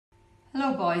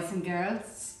Hello boys and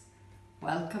girls,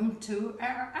 welcome to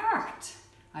our art.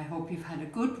 I hope you've had a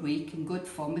good week and good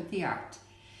fun with the art.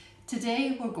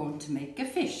 Today we're going to make a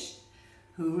fish.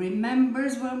 Who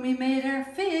remembers when we made our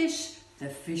fish? The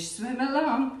fish swim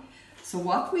along. So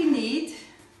what we need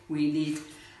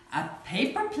a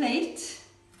paper plate,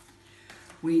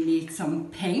 we need some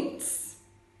paints,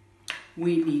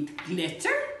 we need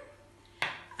glitter,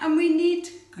 and we need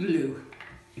glue.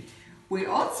 We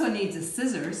also need the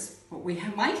scissors, but we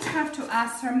might have to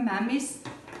ask our mammies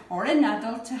or an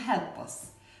adult to help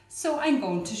us. So I'm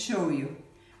going to show you.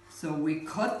 So we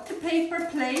cut the paper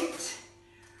plate,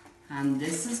 and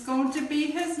this is going to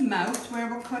be his mouth where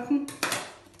we're cutting.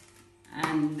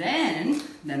 And then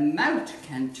the mouth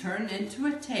can turn into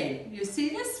a tail. You see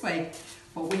this way,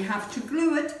 but we have to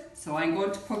glue it. So I'm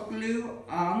going to put glue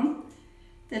on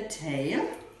the tail,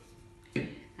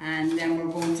 and then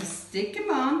we're going to stick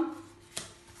him on.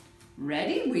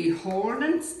 Ready? We hold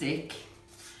and stick,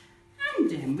 and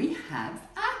then we have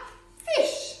a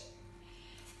fish.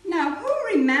 Now, who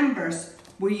remembers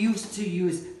we used to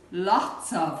use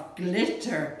lots of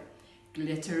glitter?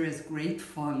 Glitter is great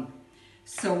fun.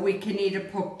 So we can either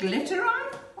put glitter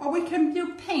on or we can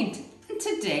do paint. And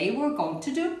today we're going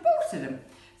to do both of them.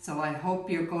 So I hope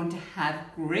you're going to have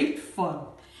great fun.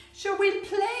 Sure, we'll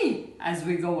play as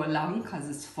we go along because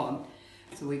it's fun.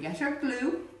 So we get our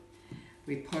glue.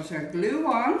 We put our glue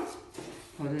on,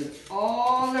 put it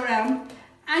all around,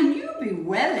 and you'll be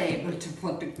well able to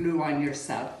put the glue on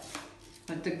yourself.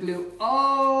 Put the glue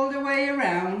all the way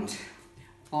around,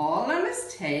 all on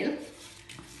his tail.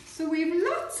 So we have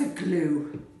lots of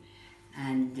glue.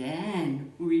 And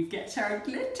then we get our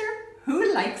glitter.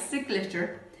 Who likes the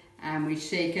glitter? And we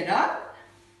shake it up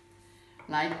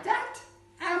like that,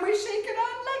 and we shake it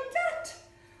on like that.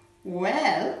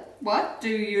 Well, what do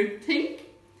you think?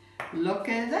 Look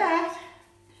at that.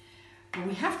 But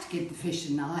we have to give the fish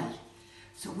an eye.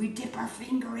 So we dip our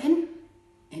finger in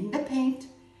the paint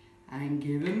and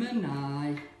give him an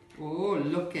eye. Oh,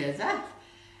 look at that.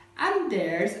 And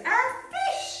there's our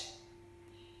fish.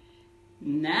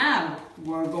 Now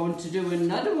we're going to do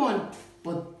another one,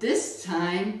 but this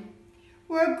time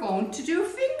we're going to do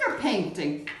finger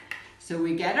painting. So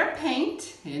we get our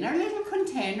paint in our little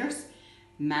containers.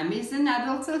 Mammies and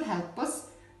adults will help us.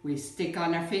 We stick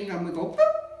on our finger and we go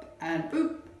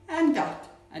boop and dot.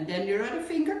 And then your other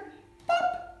finger,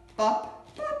 pop,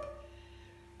 pop, pop.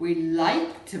 We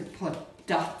like to put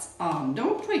dots on,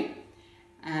 don't we?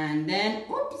 And then,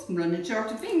 oops, I'm running short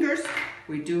of fingers.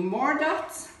 We do more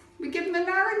dots. We give them an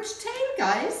orange tail,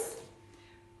 guys.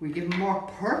 We give them more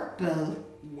purple.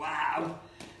 Wow,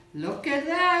 look at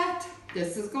that.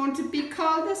 This is going to be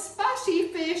called a spotty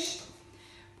fish.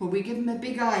 But we give him a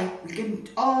big eye. We give him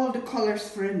all the colours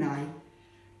for an eye.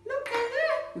 Look at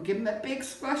that. We give him a big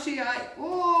squashy eye.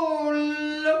 Oh,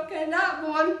 look at that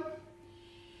one.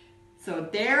 So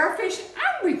there are fish,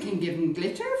 and we can give him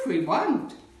glitter if we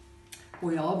want.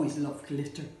 We always love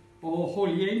glitter. Oh,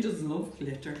 holy angels love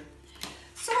glitter.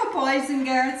 So boys and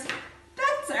girls,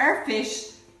 that's our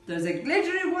fish. There's a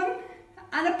glittery one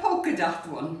and a polka dot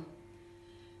one.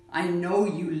 I know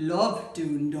you love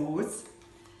doing those.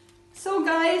 So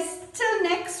guys, till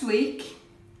next week,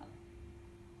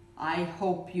 I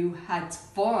hope you had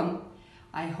fun.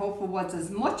 I hope it was as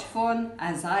much fun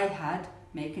as I had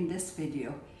making this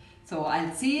video. So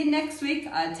I'll see you next week.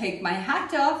 I'll take my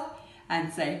hat off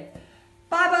and say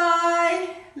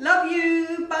bye-bye. Love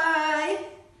you. Bye.